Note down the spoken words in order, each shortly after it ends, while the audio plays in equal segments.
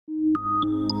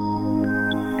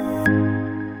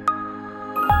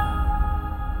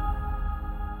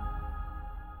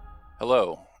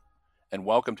Hello, and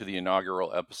welcome to the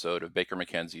inaugural episode of Baker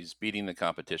McKenzie's Beating the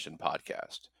Competition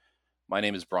podcast. My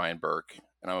name is Brian Burke,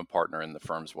 and I'm a partner in the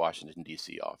firm's Washington,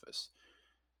 D.C. office.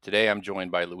 Today, I'm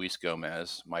joined by Luis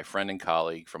Gomez, my friend and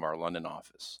colleague from our London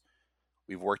office.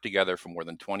 We've worked together for more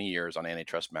than 20 years on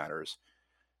antitrust matters,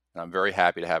 and I'm very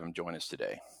happy to have him join us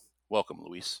today. Welcome,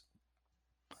 Luis.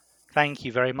 Thank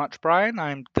you very much, Brian.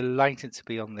 I'm delighted to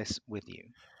be on this with you.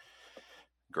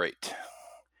 Great.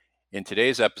 In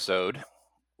today's episode,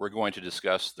 we're going to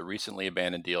discuss the recently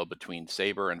abandoned deal between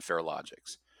Sabre and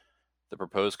Farelogix, the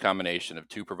proposed combination of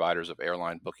two providers of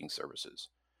airline booking services.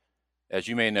 As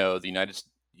you may know, the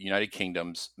United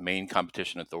Kingdom's main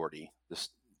competition authority, the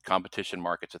Competition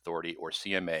Markets Authority, or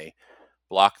CMA,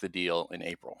 blocked the deal in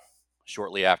April,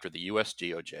 shortly after the U.S.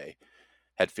 DOJ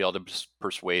had failed to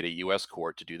persuade a U.S.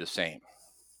 court to do the same.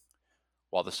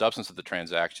 While the substance of the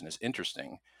transaction is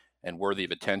interesting and worthy of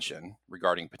attention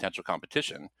regarding potential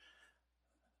competition,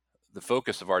 the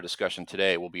focus of our discussion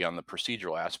today will be on the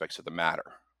procedural aspects of the matter,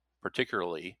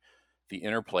 particularly the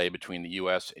interplay between the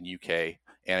U.S. and U.K.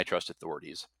 antitrust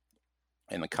authorities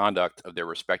and the conduct of their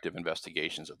respective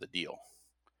investigations of the deal.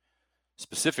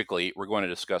 Specifically, we're going to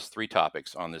discuss three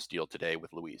topics on this deal today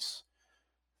with Luis.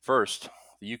 First,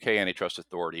 the UK Antitrust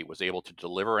Authority was able to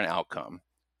deliver an outcome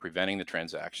preventing the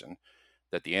transaction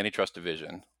that the Antitrust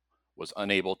Division was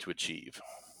unable to achieve.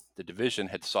 The division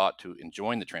had sought to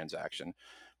enjoin the transaction,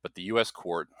 but the U.S.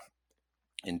 court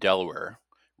in Delaware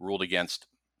ruled against.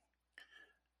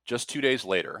 Just 2 days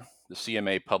later, the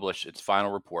CMA published its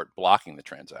final report blocking the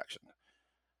transaction.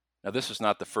 Now, this is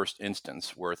not the first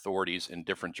instance where authorities in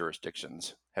different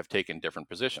jurisdictions have taken different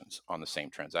positions on the same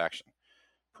transaction.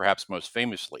 Perhaps most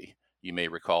famously, you may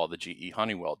recall the GE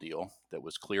Honeywell deal that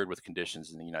was cleared with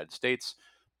conditions in the United States,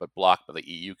 but blocked by the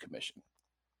EU Commission.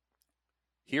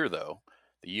 Here, though,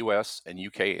 the US and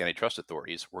UK antitrust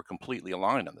authorities were completely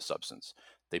aligned on the substance.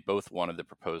 They both wanted the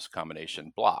proposed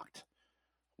combination blocked.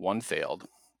 One failed,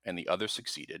 and the other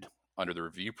succeeded under the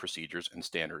review procedures and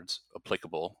standards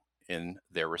applicable in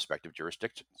their respective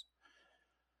jurisdictions.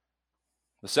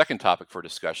 The second topic for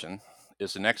discussion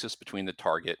is the nexus between the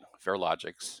target,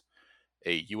 Farelogix,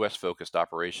 a US-focused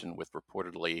operation with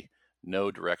reportedly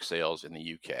no direct sales in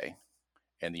the UK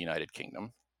and the United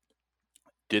Kingdom.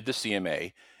 Did the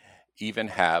CMA even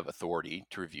have authority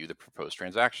to review the proposed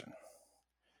transaction?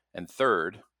 And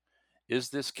third, is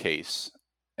this case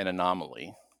an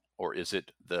anomaly, or is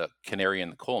it the canary in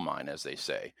the coal mine, as they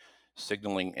say,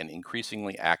 signaling an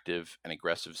increasingly active and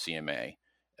aggressive CMA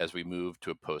as we move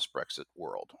to a post-Brexit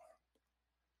world?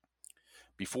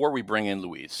 Before we bring in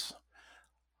Luis,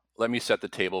 let me set the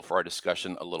table for our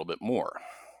discussion a little bit more.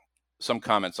 Some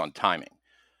comments on timing.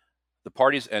 The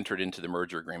parties entered into the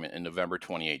merger agreement in November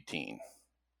 2018,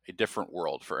 a different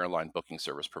world for airline booking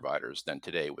service providers than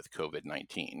today with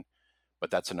COVID-19,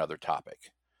 but that's another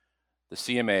topic. The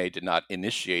CMA did not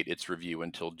initiate its review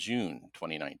until June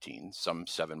 2019, some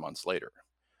 7 months later.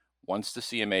 Once the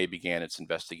CMA began its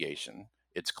investigation,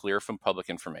 it's clear from public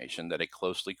information that it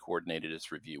closely coordinated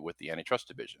its review with the Antitrust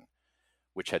Division,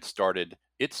 which had started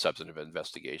its substantive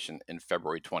investigation in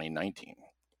February 2019.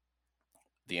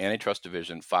 The Antitrust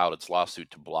Division filed its lawsuit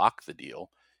to block the deal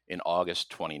in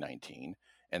August 2019,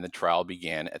 and the trial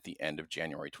began at the end of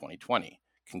January 2020,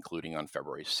 concluding on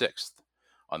February 6th.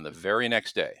 On the very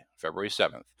next day, February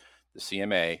 7th, the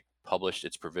CMA published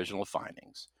its provisional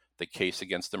findings, the case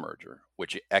against the merger,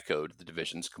 which echoed the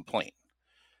division's complaint.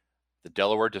 The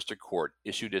Delaware District Court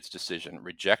issued its decision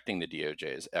rejecting the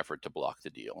DOJ's effort to block the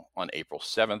deal on April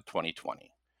 7,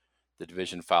 2020. The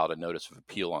division filed a notice of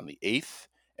appeal on the 8th,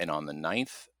 and on the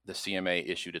 9th, the CMA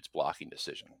issued its blocking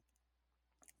decision.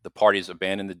 The parties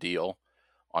abandoned the deal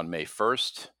on May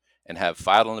 1st and have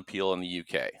filed an appeal in the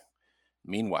UK.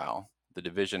 Meanwhile, the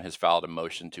division has filed a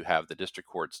motion to have the District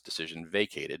Court's decision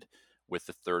vacated with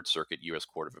the Third Circuit U.S.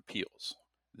 Court of Appeals.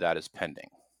 That is pending.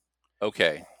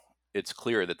 Okay. It's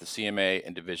clear that the CMA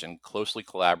and division closely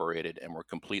collaborated and were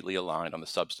completely aligned on the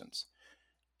substance.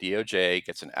 DOJ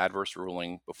gets an adverse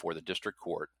ruling before the district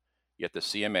court, yet the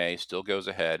CMA still goes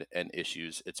ahead and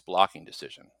issues its blocking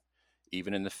decision,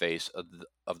 even in the face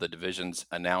of the division's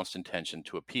announced intention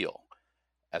to appeal.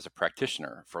 As a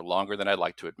practitioner, for longer than I'd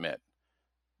like to admit,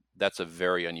 that's a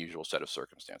very unusual set of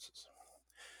circumstances.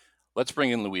 Let's bring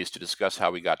in Luis to discuss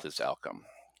how we got to this outcome.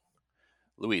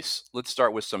 Luis, let's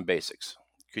start with some basics.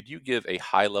 Could you give a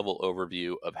high-level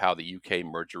overview of how the UK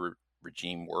merger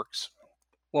regime works?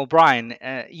 Well, Brian,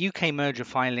 UK merger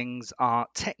filings are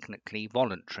technically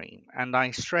voluntary, and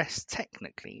I stress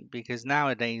technically because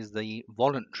nowadays the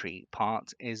voluntary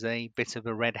part is a bit of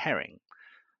a red herring.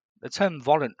 The term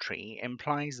voluntary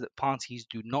implies that parties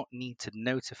do not need to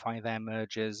notify their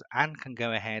mergers and can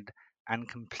go ahead and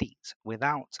complete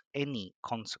without any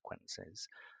consequences.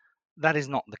 That is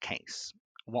not the case.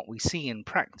 What we see in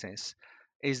practice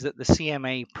is that the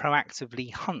CMA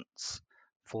proactively hunts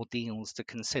for deals to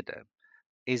consider,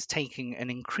 is taking an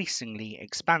increasingly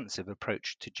expansive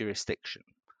approach to jurisdiction.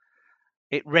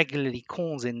 It regularly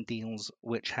calls in deals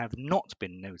which have not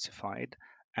been notified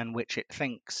and which it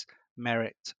thinks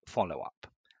merit follow up.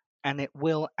 And it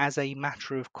will, as a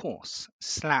matter of course,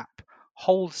 slap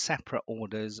whole separate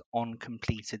orders on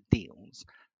completed deals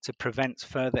to prevent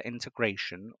further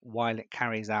integration while it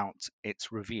carries out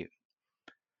its review.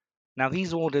 Now,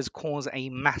 these orders cause a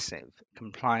massive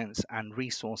compliance and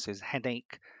resources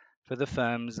headache for the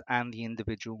firms and the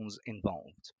individuals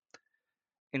involved.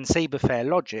 In Sabre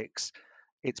Fairlogix,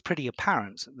 it's pretty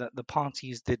apparent that the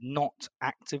parties did not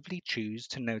actively choose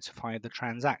to notify the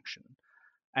transaction,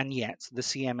 and yet the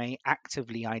CMA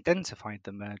actively identified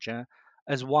the merger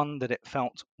as one that it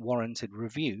felt warranted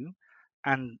review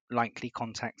and likely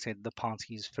contacted the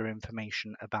parties for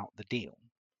information about the deal.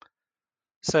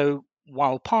 So,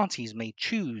 while parties may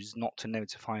choose not to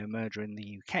notify a merger in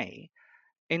the UK,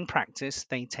 in practice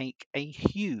they take a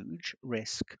huge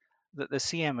risk that the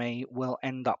CMA will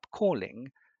end up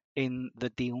calling in the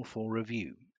deal for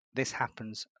review. This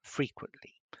happens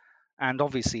frequently. And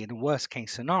obviously, in a worst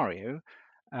case scenario,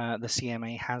 the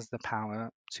CMA has the power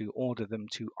to order them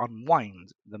to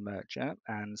unwind the merger.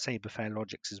 And Sabre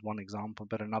Fairlogix is one example,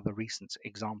 but another recent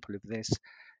example of this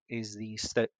is the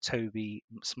Tobii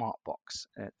Smartbox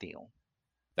deal.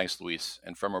 Thanks, Luis.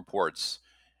 And from reports,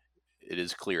 it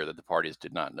is clear that the parties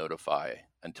did not notify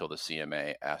until the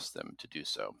CMA asked them to do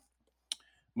so.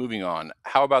 Moving on,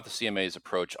 how about the CMA's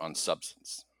approach on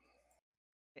substance?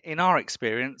 In our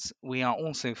experience, we are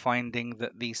also finding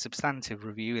that the substantive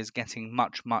review is getting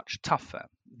much, much tougher.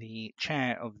 The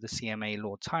chair of the CMA,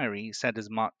 Lord Tyree, said as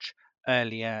much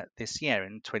earlier this year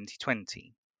in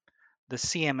 2020. The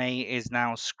CMA is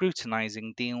now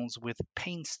scrutinizing deals with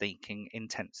painstaking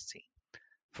intensity.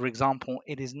 For example,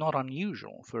 it is not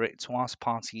unusual for it to ask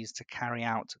parties to carry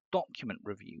out document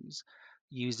reviews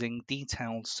using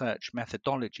detailed search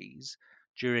methodologies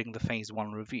during the Phase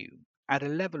 1 review, at a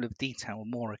level of detail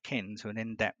more akin to an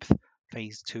in-depth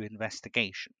Phase 2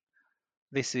 investigation.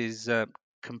 This is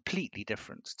completely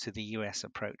different to the US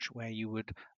approach, where you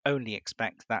would only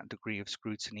expect that degree of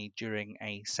scrutiny during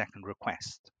a second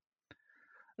request.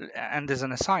 And as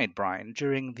an aside, Brian,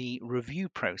 during the review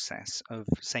process of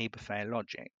Sabre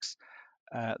Fairlogix,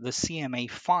 the CMA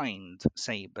fined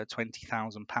Sabre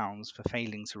 £20,000 for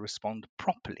failing to respond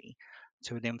properly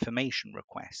to an information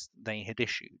request they had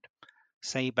issued.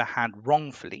 Sabre had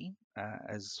wrongfully,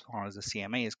 as far as the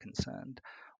CMA is concerned,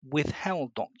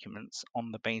 withheld documents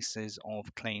on the basis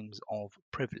of claims of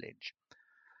privilege.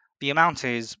 The amount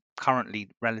is currently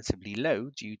relatively low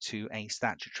due to a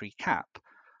statutory cap,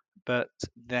 but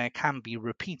there can be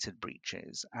repeated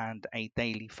breaches and a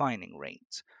daily fining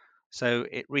rate. So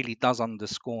it really does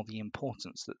underscore the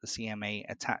importance that the CMA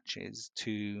attaches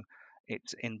to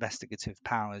its investigative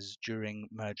powers during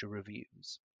merger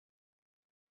reviews.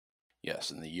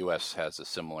 Yes, and the US has a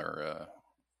similar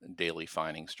daily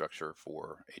fining structure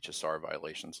for HSR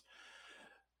violations.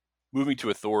 Moving to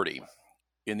authority.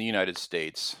 In the United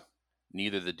States,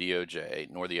 neither the DOJ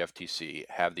nor the FTC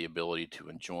have the ability to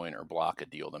enjoin or block a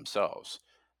deal themselves.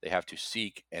 They have to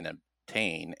seek and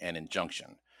obtain an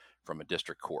injunction from a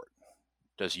district court.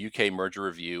 Does UK merger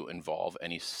review involve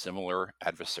any similar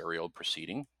adversarial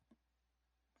proceeding?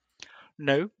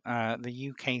 No,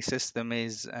 the UK system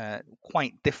is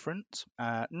quite different,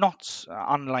 not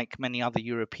unlike many other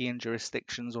European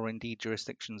jurisdictions or indeed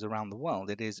jurisdictions around the world.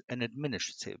 It is an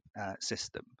administrative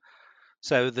system.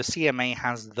 So the CMA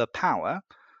has the power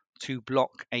to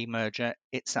block a merger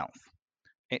itself.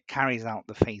 It carries out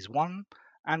the Phase 1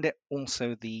 and it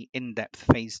also the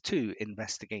in-depth Phase 2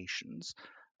 investigations,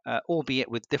 albeit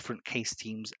with different case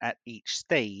teams at each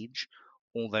stage,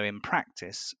 although in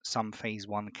practice, some Phase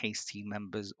 1 case team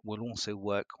members will also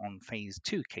work on Phase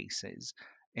 2 cases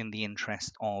in the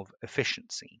interest of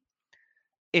efficiency.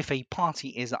 If a party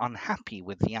is unhappy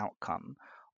with the outcome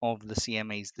of the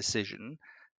CMA's decision,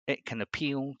 it can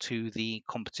appeal to the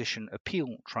Competition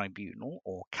Appeal Tribunal,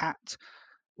 or CAT,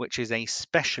 which is a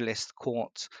specialist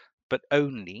court, but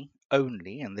only,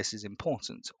 and this is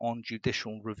important, on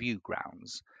judicial review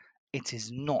grounds. It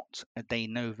is not a de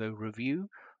novo review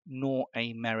nor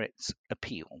a merits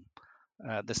appeal.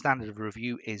 The standard of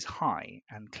review is high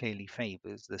and clearly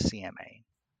favors the CMA.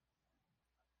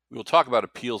 We will talk about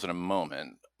appeals in a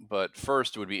moment, but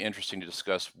first it would be interesting to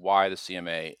discuss why the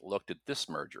CMA looked at this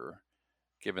merger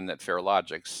given that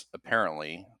Farelogix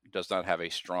apparently does not have a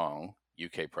strong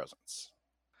UK presence?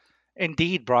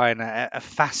 Indeed, Brian, a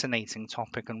fascinating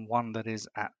topic and one that is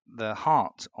at the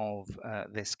heart of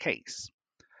this case.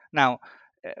 Now,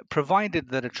 provided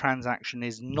that a transaction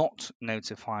is not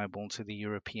notifiable to the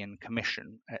European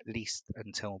Commission, at least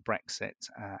until Brexit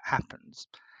happens,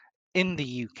 in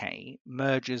the UK,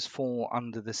 mergers fall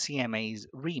under the CMA's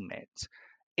remit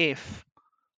if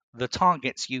the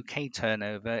target's UK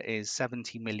turnover is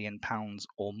 £70 million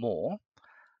or more,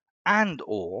 and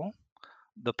or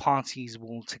the parties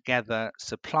will together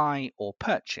supply or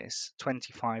purchase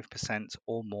 25%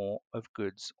 or more of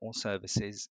goods or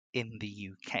services in the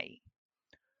UK.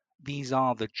 These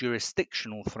are the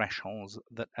jurisdictional thresholds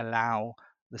that allow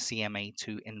the CMA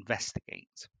to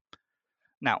investigate.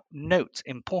 Now, note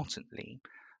importantly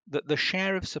that the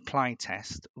share of supply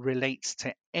test relates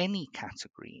to any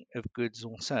category of goods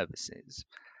or services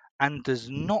and does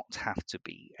not have to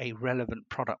be a relevant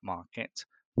product market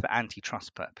for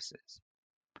antitrust purposes.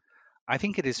 I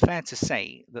think it is fair to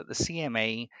say that the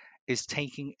CMA is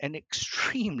taking an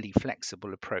extremely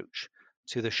flexible approach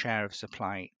to the share of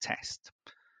supply test.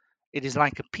 It is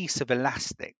like a piece of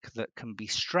elastic that can be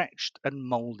stretched and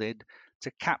molded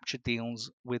to capture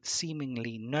deals with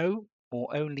seemingly no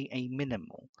or only a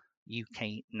minimal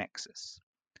UK nexus.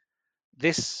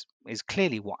 This is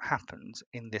clearly what happened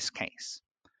in this case.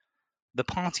 The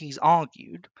parties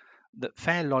argued that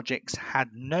Farelogix had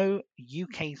no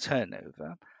UK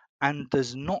turnover and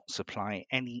does not supply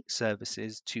any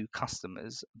services to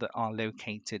customers that are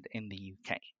located in the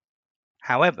UK.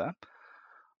 However,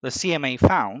 the CMA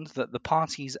found that the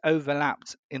parties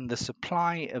overlapped in the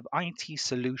supply of IT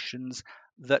solutions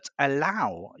that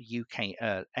allow UK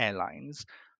airlines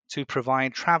to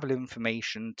provide travel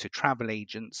information to travel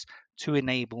agents to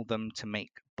enable them to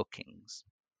make bookings.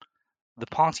 The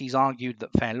parties argued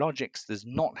that Farelogix does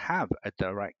not have a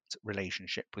direct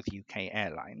relationship with UK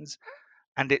airlines,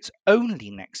 and its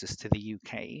only nexus to the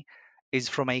UK is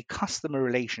from a customer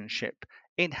relationship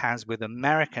it has with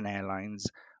American Airlines,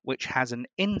 which has an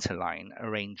interline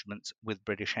arrangement with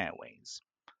British Airways.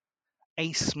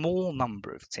 A small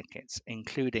number of tickets,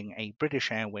 including a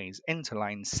British Airways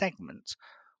interline segment,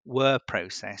 were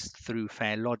processed through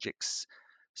Farelogix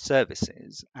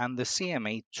services, and the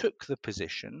CMA took the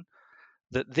position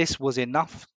that this was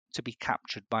enough to be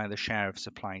captured by the share of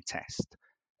supply test.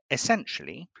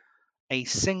 Essentially, a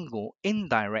single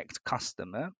indirect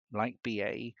customer, like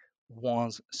BA,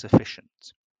 was sufficient.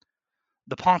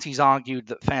 The parties argued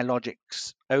that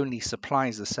Farelogix only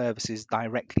supplies the services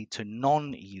directly to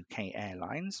non-UK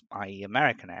airlines, i.e.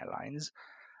 American Airlines,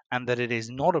 and that it is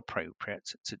not appropriate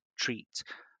to treat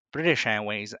British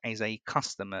Airways as a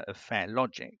customer of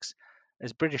Farelogix,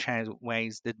 as British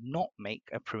Airways did not make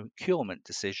a procurement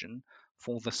decision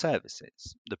for the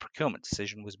services. The procurement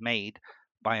decision was made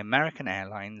by American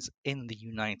Airlines in the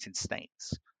United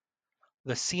States.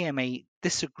 The CMA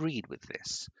disagreed with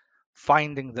this,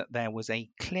 finding that there was a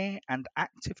clear and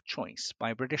active choice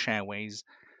by British Airways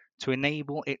to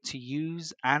enable it to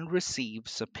use and receive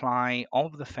supply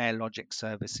of the Farelogix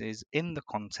services in the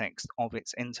context of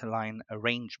its interline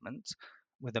arrangement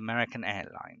with American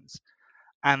Airlines,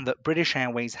 and that British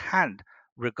Airways had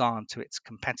regard to its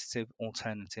competitive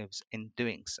alternatives in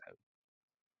doing so.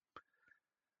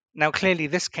 Now, clearly,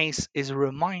 this case is a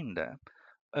reminder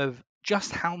of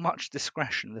just how much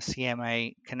discretion the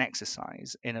CMA can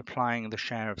exercise in applying the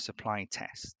share of supply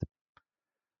test.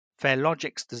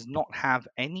 Farelogix does not have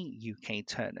any UK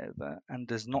turnover and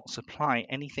does not supply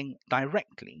anything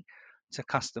directly to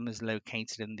customers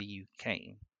located in the UK.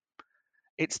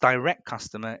 Its direct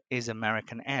customer is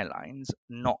American Airlines,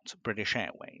 not British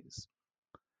Airways.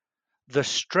 The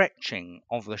stretching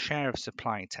of the share of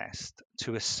supply test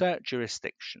to assert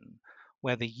jurisdiction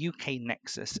where the UK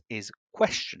nexus is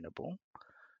questionable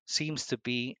seems to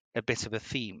be a bit of a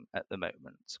theme at the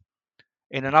moment.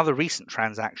 In another recent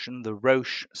transaction, the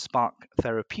Roche Spark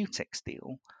Therapeutics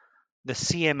deal, the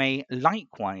CMA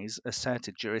likewise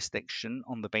asserted jurisdiction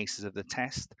on the basis of the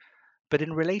test, but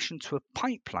in relation to a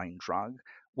pipeline drug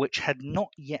which had not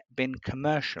yet been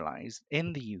commercialized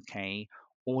in the UK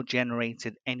or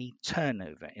generated any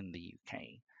turnover in the UK.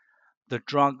 The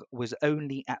drug was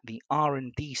only at the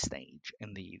R&D stage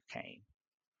in the UK.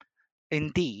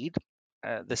 Indeed,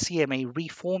 the CMA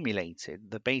reformulated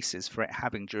the basis for it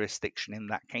having jurisdiction in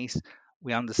that case,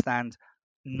 we understand,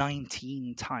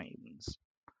 19 times.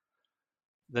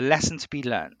 The lesson to be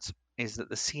learnt is that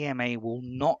the CMA will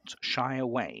not shy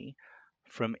away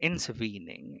from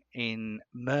intervening in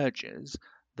mergers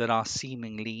that are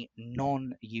seemingly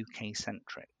non-UK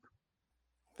centric.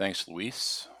 Thanks,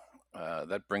 Luis.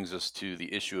 That brings us to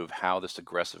the issue of how this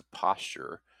aggressive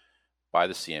posture by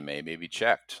the CMA may be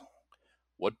checked.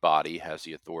 What body has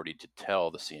the authority to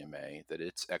tell the CMA that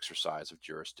its exercise of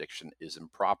jurisdiction is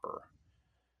improper?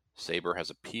 Sabre has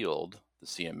appealed the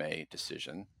CMA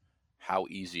decision. How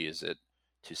easy is it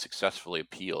to successfully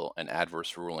appeal an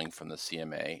adverse ruling from the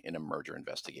CMA in a merger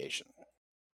investigation?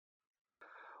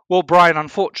 Well, Brian,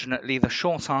 unfortunately, the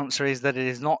short answer is that it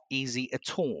is not easy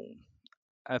at all.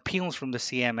 Appeals from the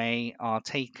CMA are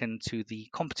taken to the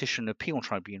Competition Appeal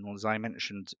Tribunal, as I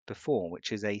mentioned before,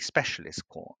 which is a specialist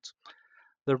court.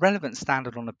 The relevant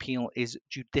standard on appeal is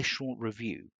judicial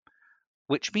review,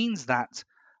 which means that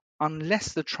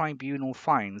unless the tribunal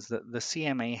finds that the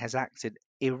CMA has acted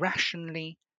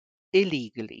irrationally,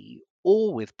 illegally,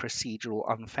 or with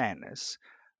procedural unfairness,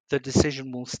 the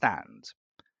decision will stand.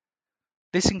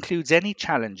 This includes any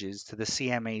challenges to the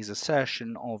CMA's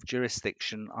assertion of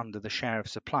jurisdiction under the share of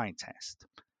supply test.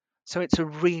 So it's a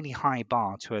really high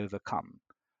bar to overcome.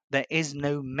 There is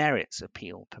no merits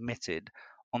appeal permitted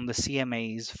on the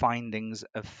CMA's findings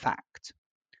of fact.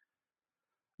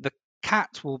 The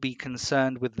CAT will be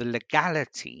concerned with the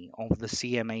legality of the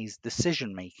CMA's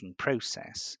decision-making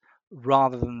process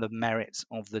rather than the merits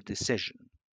of the decision.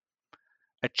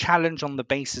 A challenge on the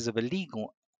basis of a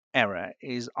legal error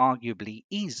is arguably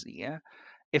easier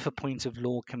if a point of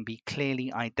law can be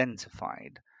clearly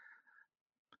identified.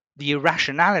 The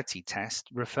irrationality test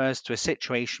refers to a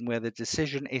situation where the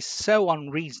decision is so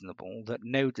unreasonable that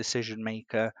no decision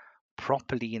maker,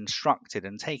 properly instructed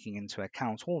and taking into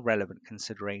account all relevant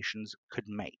considerations, could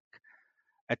make.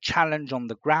 A challenge on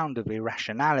the ground of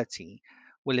irrationality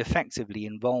will effectively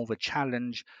involve a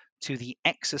challenge to the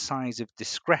exercise of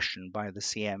discretion by the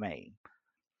CMA.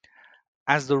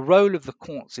 As the role of the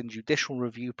courts in judicial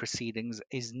review proceedings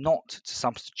is not to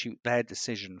substitute their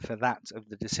decision for that of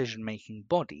the decision-making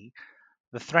body,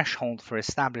 the threshold for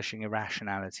establishing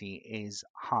irrationality is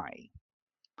high.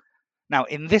 Now,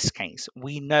 in this case,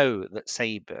 we know that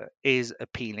Sabre is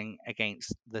appealing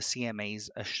against the CMA's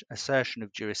assertion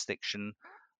of jurisdiction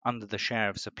under the share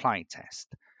of supply test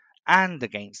and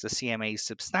against the CMA's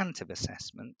substantive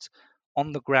assessment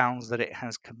on the grounds that it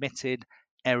has committed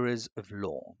errors of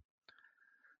law.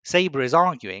 Sabre is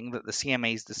arguing that the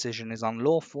CMA's decision is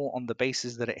unlawful on the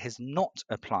basis that it has not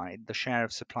applied the share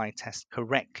of supply test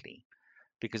correctly,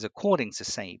 because according to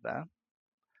Sabre,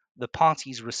 the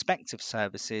parties' respective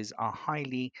services are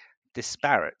highly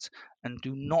disparate and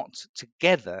do not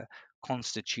together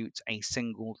constitute a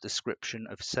single description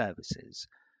of services,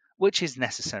 which is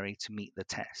necessary to meet the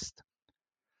test.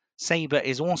 Sabre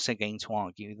is also going to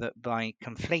argue that by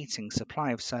conflating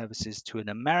supply of services to an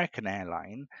American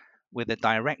airline with a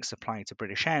direct supply to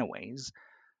British Airways,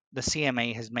 the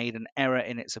CMA has made an error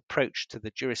in its approach to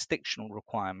the jurisdictional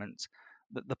requirement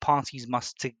that the parties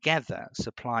must together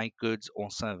supply goods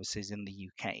or services in the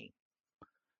UK.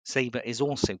 Sabre is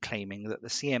also claiming that the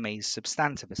CMA's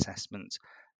substantive assessment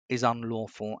is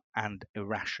unlawful and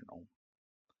irrational.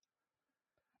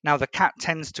 Now, the CAT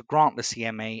tends to grant the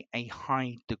CMA a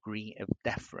high degree of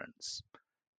deference.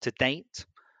 To date,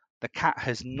 the CAT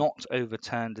has not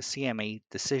overturned a CMA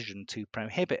decision to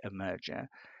prohibit a merger,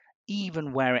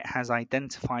 even where it has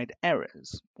identified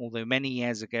errors, although many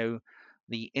years ago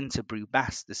the Interbrew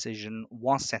Bass decision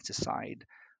was set aside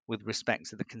with respect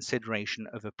to the consideration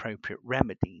of appropriate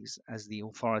remedies, as the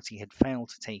authority had failed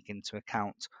to take into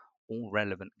account all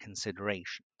relevant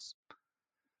considerations.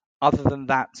 Other than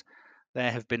that,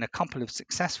 there have been a couple of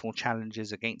successful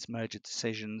challenges against merger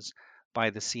decisions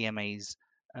by the CMA's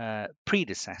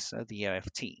predecessor, the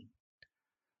OFT.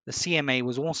 The CMA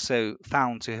was also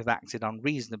found to have acted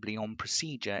unreasonably on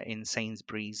procedure in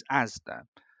Sainsbury's Asda.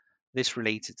 This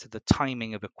related to the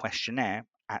timing of a questionnaire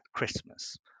at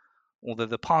Christmas. Although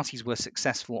the parties were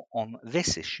successful on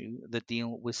this issue, the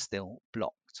deal was still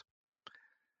blocked.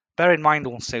 Bear in mind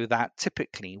also that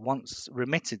typically, once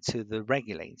remitted to the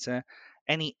regulator,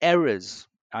 any errors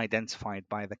identified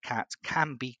by the CAT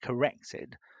can be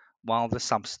corrected while the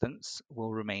substance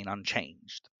will remain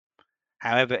unchanged.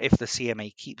 However, if the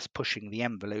CMA keeps pushing the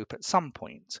envelope at some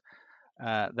point,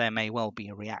 there may well be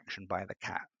a reaction by the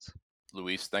CAT.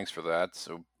 Luis, thanks for that.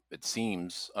 So it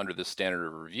seems, under this standard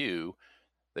of review,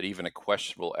 that even a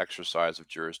questionable exercise of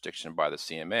jurisdiction by the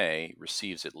CMA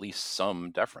receives at least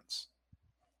some deference.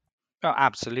 Oh,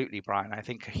 absolutely, Brian. I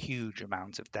think a huge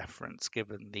amount of deference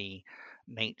given the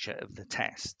nature of the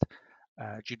test.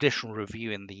 Judicial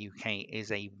review in the UK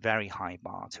is a very high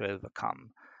bar to overcome,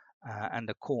 and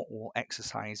the court will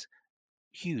exercise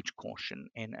huge caution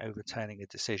in overturning a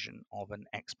decision of an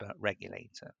expert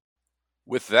regulator.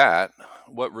 With that,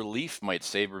 what relief might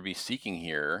Sabre be seeking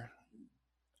here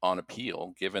on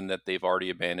appeal, given that they've already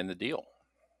abandoned the deal?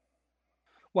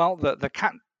 Well, the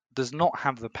CAT does not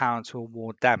have the power to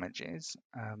award damages.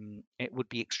 It would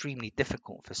be extremely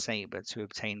difficult for Sabre to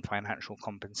obtain financial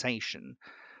compensation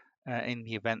in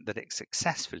the event that it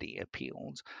successfully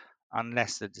appealed,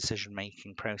 unless the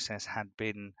decision-making process had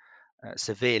been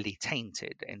severely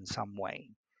tainted in some way.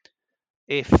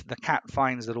 If the CAT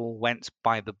finds that all went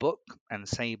by the book and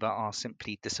Sabre are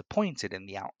simply disappointed in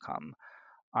the outcome,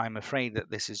 I'm afraid that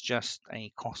this is just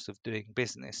a cost of doing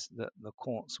business that the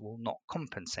courts will not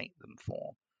compensate them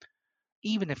for.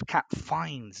 Even if CAT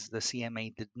finds the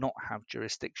CMA did not have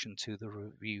jurisdiction to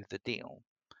review the deal.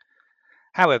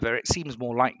 However, it seems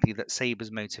more likely that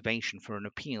Sabre's motivation for an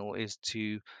appeal is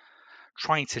to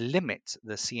try to limit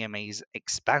the CMA's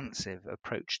expansive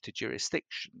approach to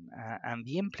jurisdiction and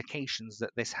the implications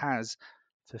that this has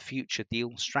for future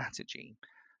deal strategy,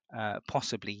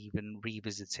 possibly even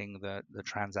revisiting the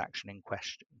transaction in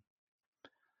question.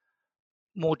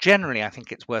 More generally, I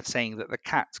think it's worth saying that the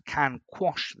CAT can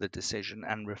quash the decision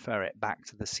and refer it back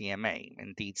to the CMA.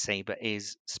 Indeed, Sabre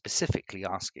is specifically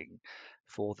asking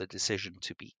for the decision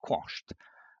to be quashed,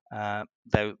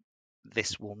 though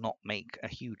this will not make a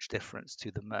huge difference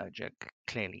to the merger,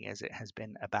 clearly, as it has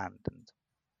been abandoned.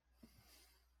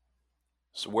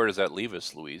 So where does that leave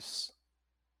us, Luis?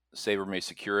 Sabre may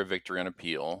secure a victory on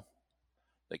appeal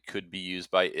that could be used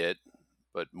by it,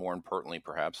 but more importantly,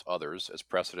 perhaps others, as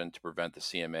precedent to prevent the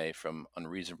CMA from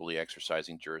unreasonably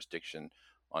exercising jurisdiction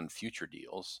on future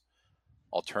deals.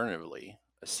 Alternatively,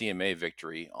 a CMA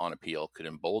victory on appeal could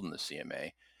embolden the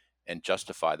CMA and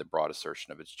justify the broad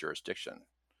assertion of its jurisdiction.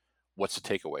 What's the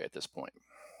takeaway at this point?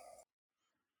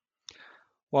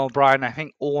 Well, Brian, I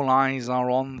think all eyes are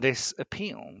on this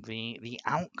appeal. The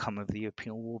outcome of the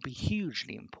appeal will be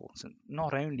hugely important,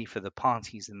 not only for the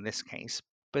parties in this case,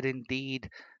 but indeed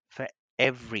for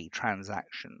every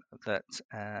transaction that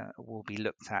will be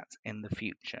looked at in the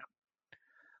future.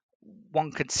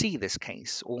 One could see this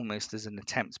case almost as an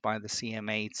attempt by the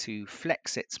CMA to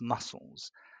flex its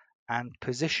muscles and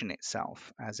position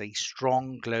itself as a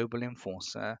strong global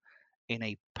enforcer in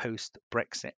a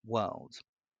post-Brexit world.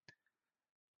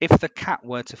 If the CAT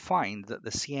were to find that the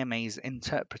CMA's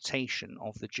interpretation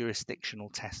of the jurisdictional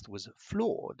test was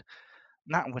flawed,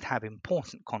 that would have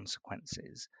important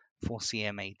consequences for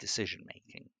CMA decision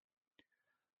making.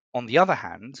 On the other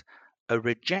hand, a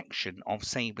rejection of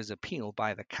Sabre's appeal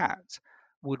by the CAT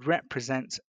would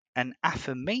represent an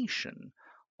affirmation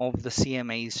of the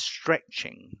CMA's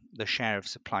stretching the share of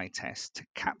supply test to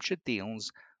capture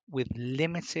deals with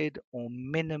limited or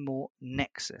minimal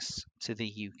nexus to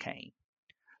the UK,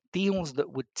 deals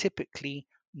that would typically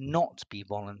not be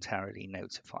voluntarily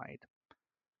notified.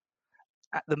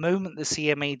 At the moment, the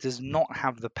CMA does not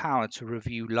have the power to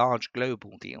review large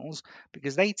global deals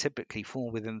because they typically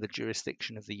fall within the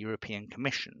jurisdiction of the European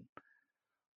Commission.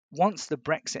 Once the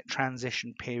Brexit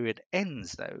transition period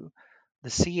ends, though, the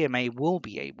CMA will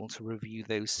be able to review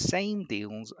those same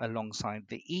deals alongside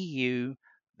the EU,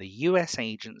 the US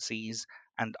agencies,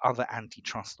 and other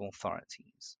antitrust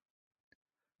authorities.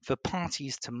 For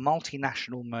parties to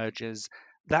multinational mergers,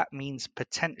 that means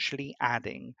potentially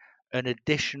adding an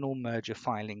additional merger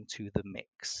filing to the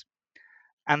mix.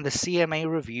 And the CMA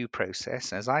review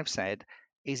process, as I've said,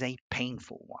 is a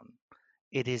painful one.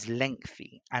 It is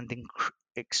lengthy and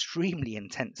extremely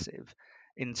intensive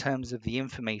in terms of the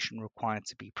information required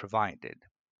to be provided.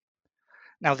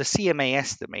 Now, the CMA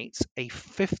estimates a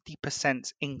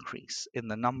 50% increase in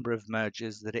the number of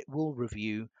mergers that it will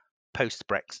review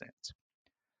post-Brexit.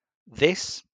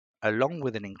 This, along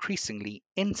with an increasingly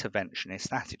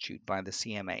interventionist attitude by the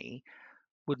CMA,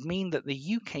 would mean that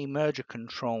the UK merger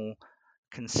control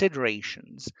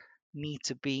considerations need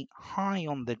to be high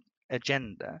on the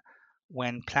agenda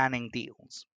when planning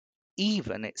deals,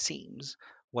 even, it seems,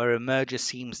 where a merger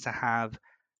seems to have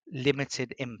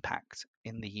limited impact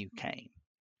in the UK.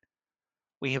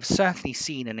 We have certainly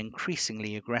seen an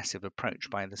increasingly aggressive approach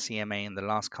by the CMA in the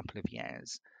last couple of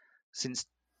years. Since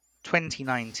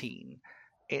 2019,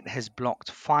 it has blocked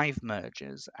 5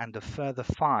 mergers and a further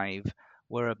 5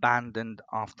 were abandoned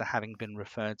after having been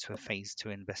referred to a phase 2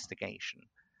 investigation.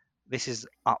 This is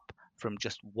up from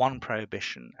just 1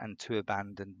 prohibition and 2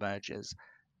 abandoned mergers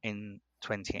in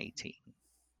 2018.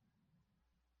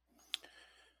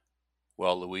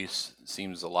 Well, Luis,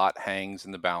 seems a lot hangs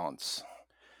in the balance.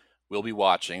 We'll be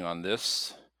watching on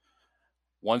this.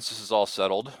 Once this is all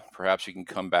settled, perhaps you can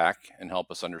come back and help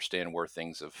us understand where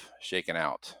things have shaken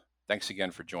out. Thanks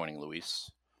again for joining,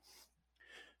 Luis.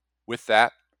 With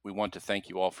that, we want to thank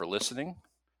you all for listening.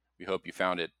 We hope you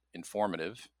found it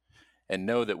informative. And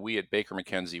know that we at Baker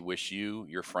McKenzie wish you,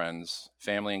 your friends,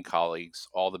 family, and colleagues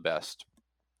all the best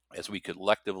as we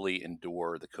collectively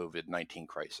endure the COVID-19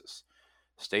 crisis.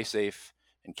 Stay safe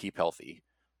and keep healthy.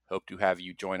 Hope to have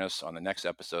you join us on the next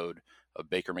episode of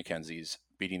Baker McKenzie's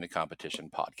Beating the Competition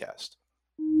podcast.